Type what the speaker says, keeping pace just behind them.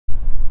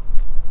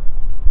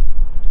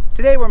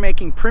Today we're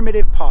making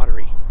primitive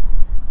pottery.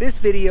 This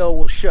video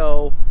will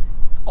show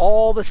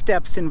all the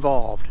steps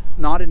involved,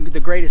 not in the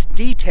greatest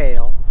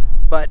detail,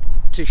 but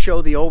to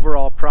show the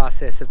overall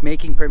process of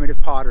making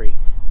primitive pottery.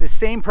 This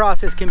same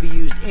process can be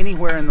used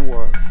anywhere in the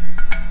world.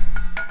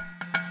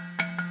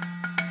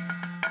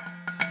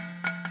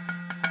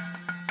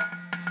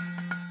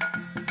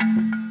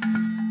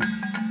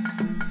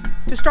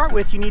 To start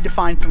with, you need to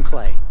find some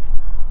clay.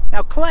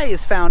 Now, clay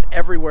is found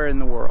everywhere in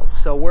the world,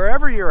 so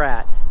wherever you're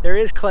at, there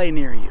is clay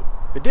near you.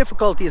 The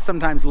difficulty is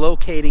sometimes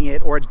locating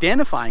it or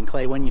identifying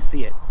clay when you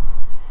see it.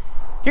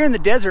 Here in the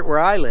desert where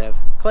I live,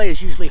 clay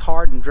is usually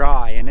hard and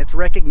dry, and it's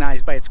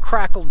recognized by its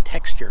crackled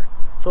texture.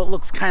 So it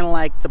looks kind of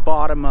like the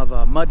bottom of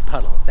a mud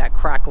puddle, that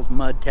crackled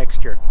mud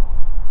texture.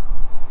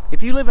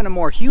 If you live in a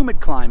more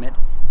humid climate,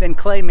 then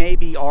clay may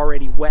be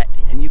already wet,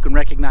 and you can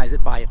recognize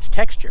it by its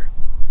texture.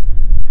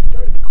 I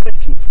started the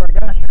question before I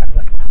got here. I was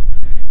like, well,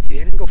 if you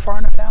didn't go far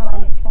enough out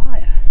on the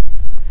playa.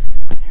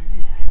 There it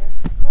is.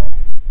 There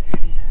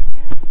it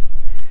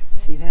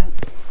is. See that?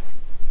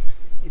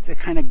 It's a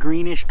kind of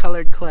greenish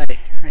colored clay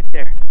right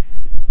there.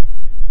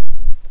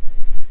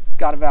 It's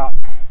got about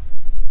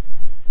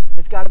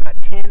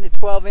 10 to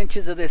 12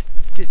 inches of this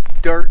just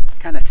dirt,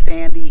 kind of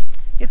sandy.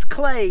 It's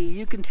clay,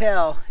 you can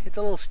tell. It's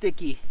a little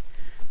sticky,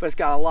 but it's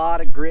got a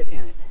lot of grit in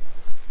it.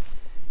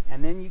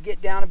 And then you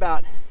get down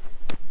about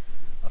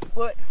a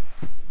foot,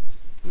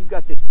 you've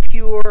got this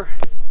pure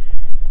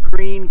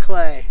green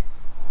clay.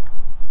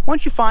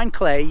 Once you find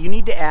clay, you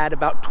need to add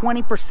about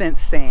 20%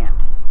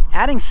 sand.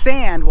 Adding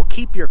sand will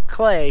keep your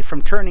clay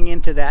from turning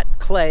into that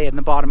clay in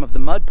the bottom of the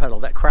mud puddle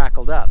that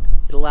crackled up.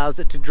 It allows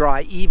it to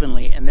dry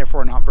evenly and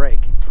therefore not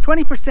break.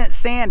 20%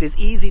 sand is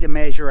easy to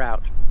measure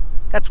out.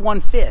 That's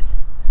 1/5.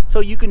 So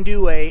you can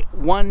do a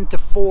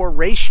 1:4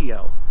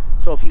 ratio.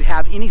 So if you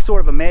have any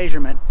sort of a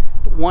measurement,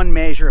 put 1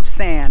 measure of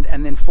sand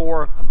and then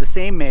 4 of the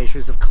same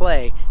measures of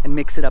clay and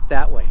mix it up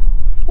that way.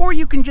 Or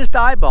you can just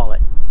eyeball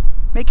it.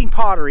 Making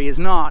pottery is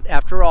not,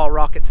 after all,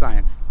 rocket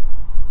science.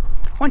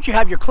 Once you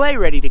have your clay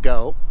ready to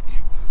go,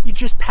 you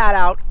just pat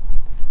out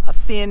a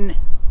thin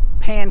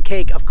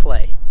pancake of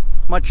clay,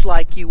 much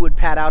like you would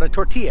pat out a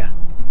tortilla.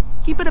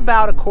 Keep it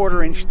about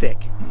 1/4 inch thick.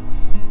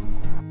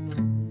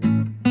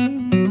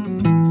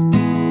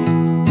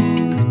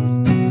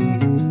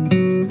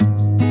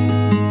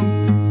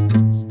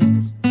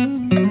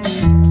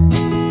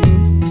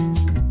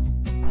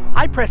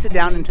 I press it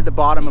down into the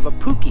bottom of a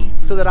puki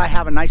so that I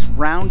have a nice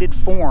rounded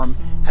form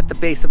at the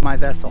base of my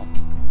vessel.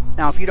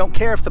 Now, if you don't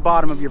care if the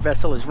bottom of your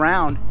vessel is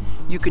round,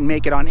 you can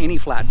make it on any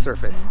flat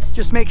surface.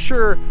 Just make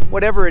sure,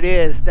 whatever it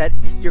is, that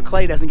your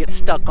clay doesn't get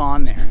stuck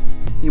on there.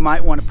 You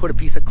might want to put a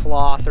piece of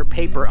cloth or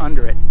paper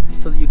under it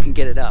so that you can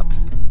get it up.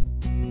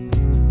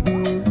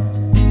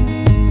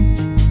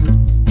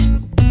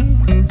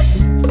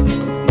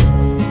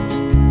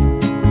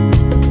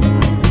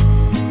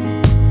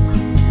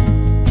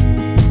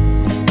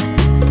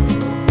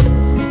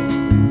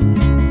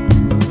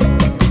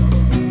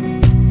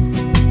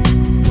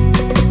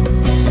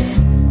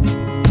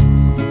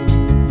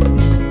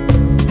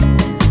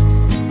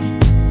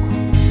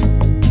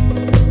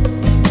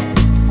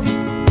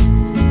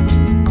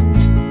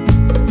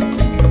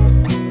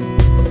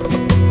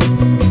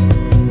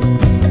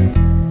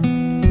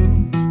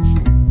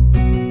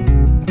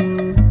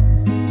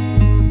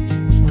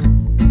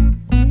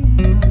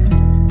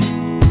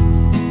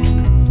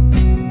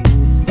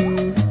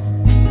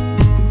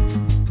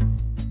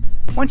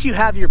 Once you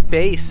have your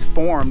base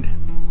formed,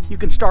 you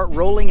can start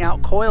rolling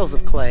out coils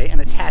of clay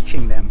and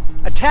attaching them.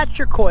 Attach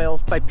your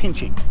coils by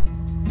pinching.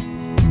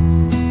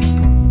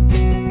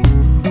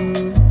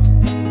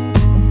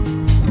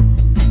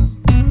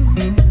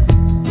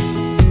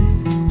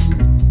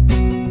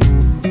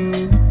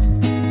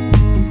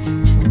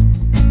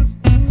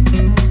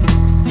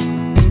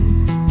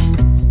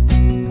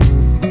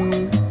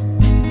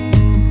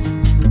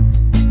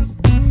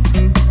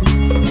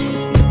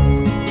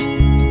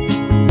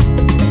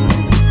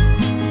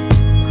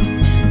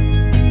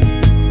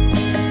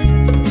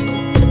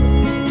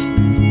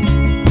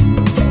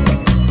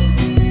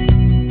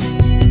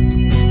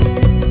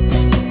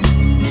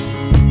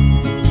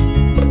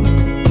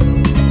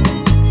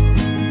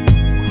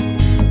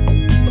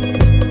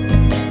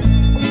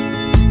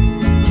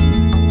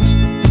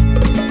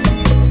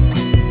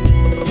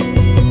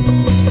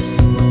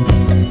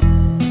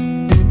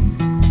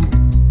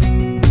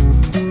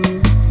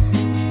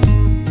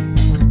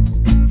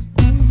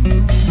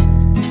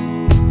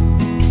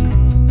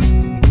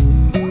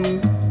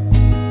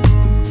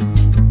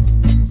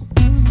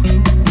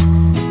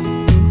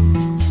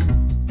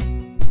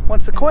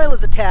 Once the coil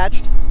is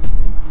attached,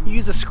 you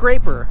use a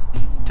scraper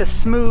to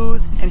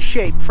smooth and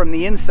shape from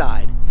the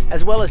inside,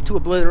 as well as to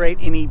obliterate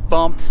any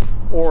bumps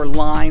or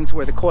lines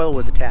where the coil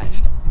was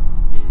attached.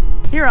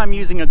 Here I'm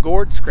using a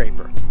gourd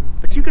scraper,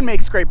 but you can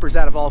make scrapers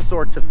out of all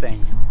sorts of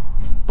things.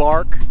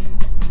 Bark,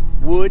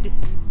 wood,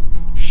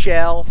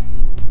 shell,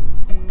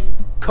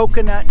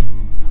 coconut,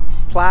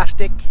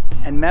 plastic,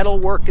 and metal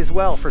work as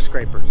well for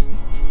scrapers.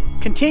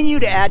 Continue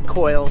to add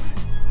coils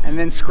and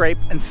then scrape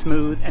and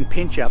smooth and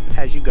pinch up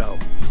as you go.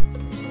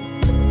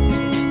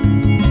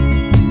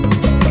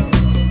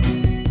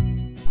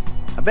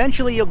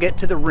 Eventually you'll get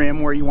to the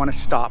rim where you want to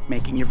stop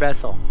making your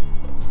vessel.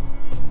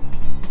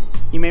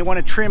 You may want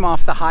to trim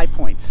off the high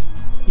points.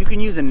 You can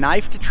use a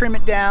knife to trim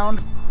it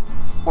down,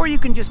 or you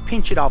can just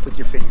pinch it off with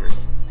your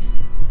fingers.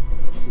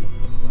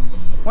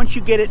 Once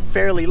you get it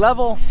fairly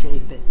level,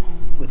 shape it.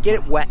 Get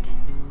it wet.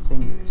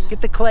 Fingers.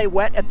 Get the clay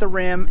wet at the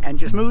rim and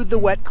just smooth the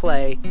wet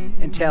clay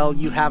until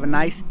you have a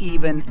nice,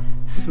 even,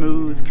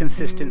 smooth,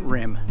 consistent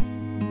rim.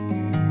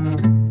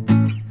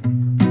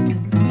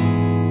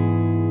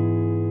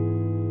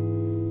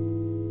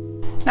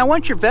 Now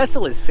once your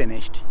vessel is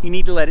finished, you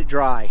need to let it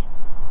dry.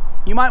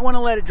 You might want to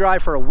let it dry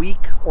for a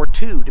week or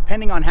two,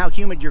 depending on how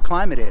humid your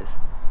climate is.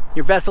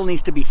 Your vessel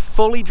needs to be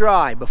fully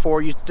dry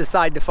before you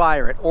decide to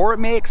fire it, or it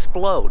may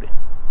explode.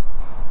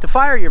 To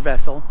fire your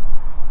vessel,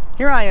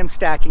 here I am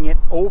stacking it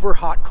over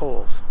hot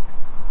coals.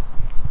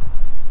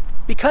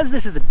 Because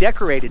this is a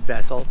decorated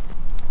vessel,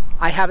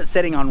 I have it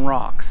setting on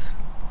rocks.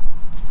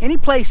 Any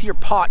place your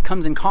pot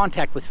comes in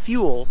contact with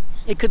fuel,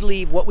 it could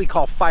leave what we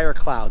call fire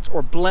clouds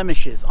or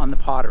blemishes on the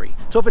pottery.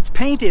 So if it's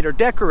painted or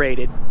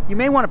decorated, you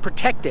may want to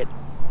protect it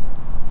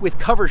with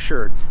cover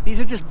sherds. These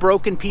are just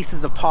broken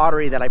pieces of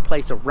pottery that I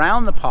place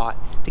around the pot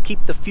to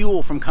keep the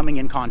fuel from coming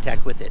in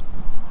contact with it.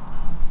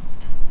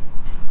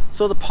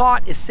 So the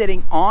pot is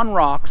sitting on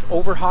rocks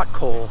over hot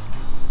coals,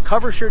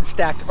 cover sherd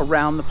stacked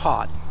around the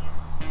pot.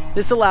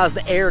 This allows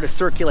the air to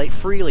circulate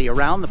freely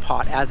around the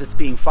pot as it's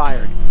being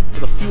fired, so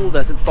the fuel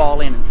doesn't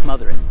fall in and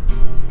smother it.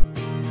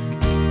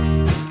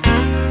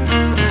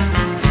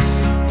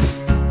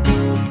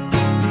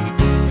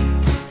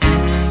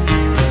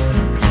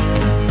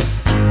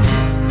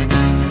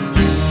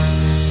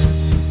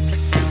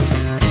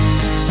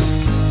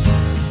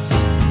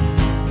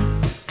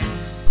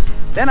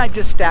 Then I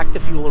just stack the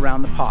fuel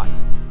around the pot.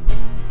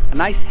 A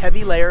nice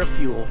heavy layer of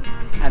fuel,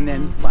 and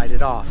then light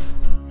it off.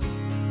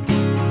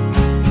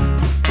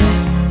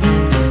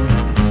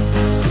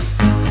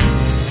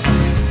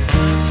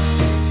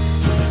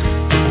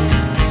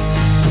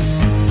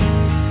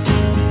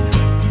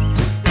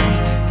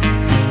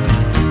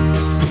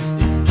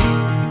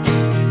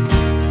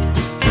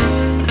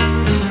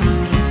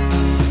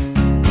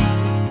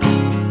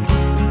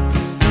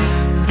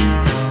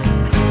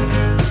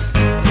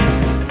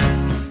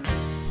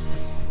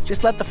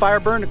 Just let the fire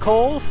burn the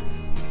coals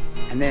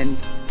and then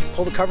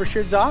pull the cover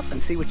sherds off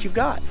and see what you've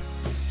got.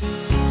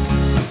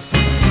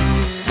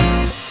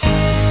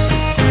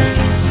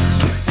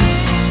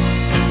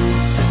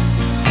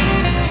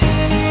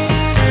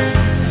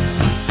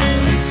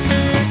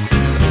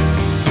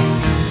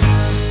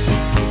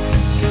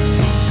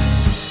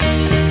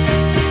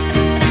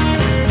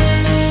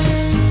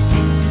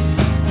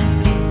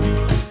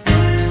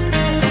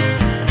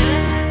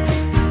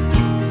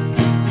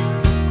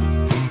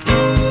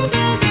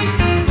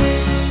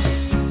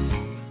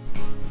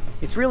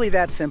 It's really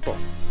that simple.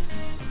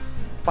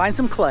 Find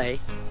some clay,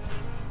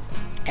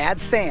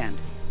 add sand,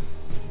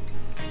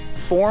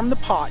 form the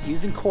pot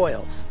using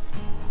coils,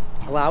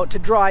 allow it to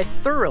dry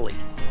thoroughly,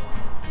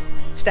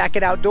 stack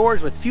it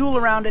outdoors with fuel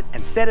around it,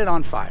 and set it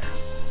on fire.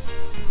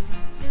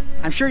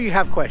 I'm sure you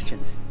have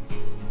questions.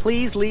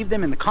 Please leave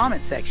them in the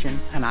comment section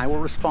and I will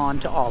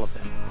respond to all of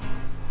them.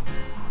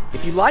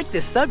 If you like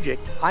this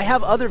subject, I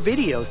have other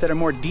videos that are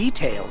more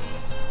detailed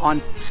on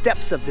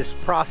steps of this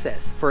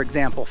process, for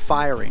example,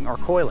 firing or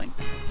coiling.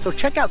 So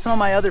check out some of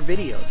my other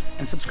videos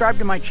and subscribe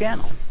to my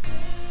channel.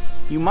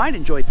 You might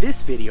enjoy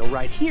this video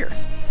right here,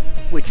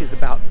 which is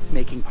about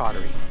making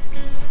pottery.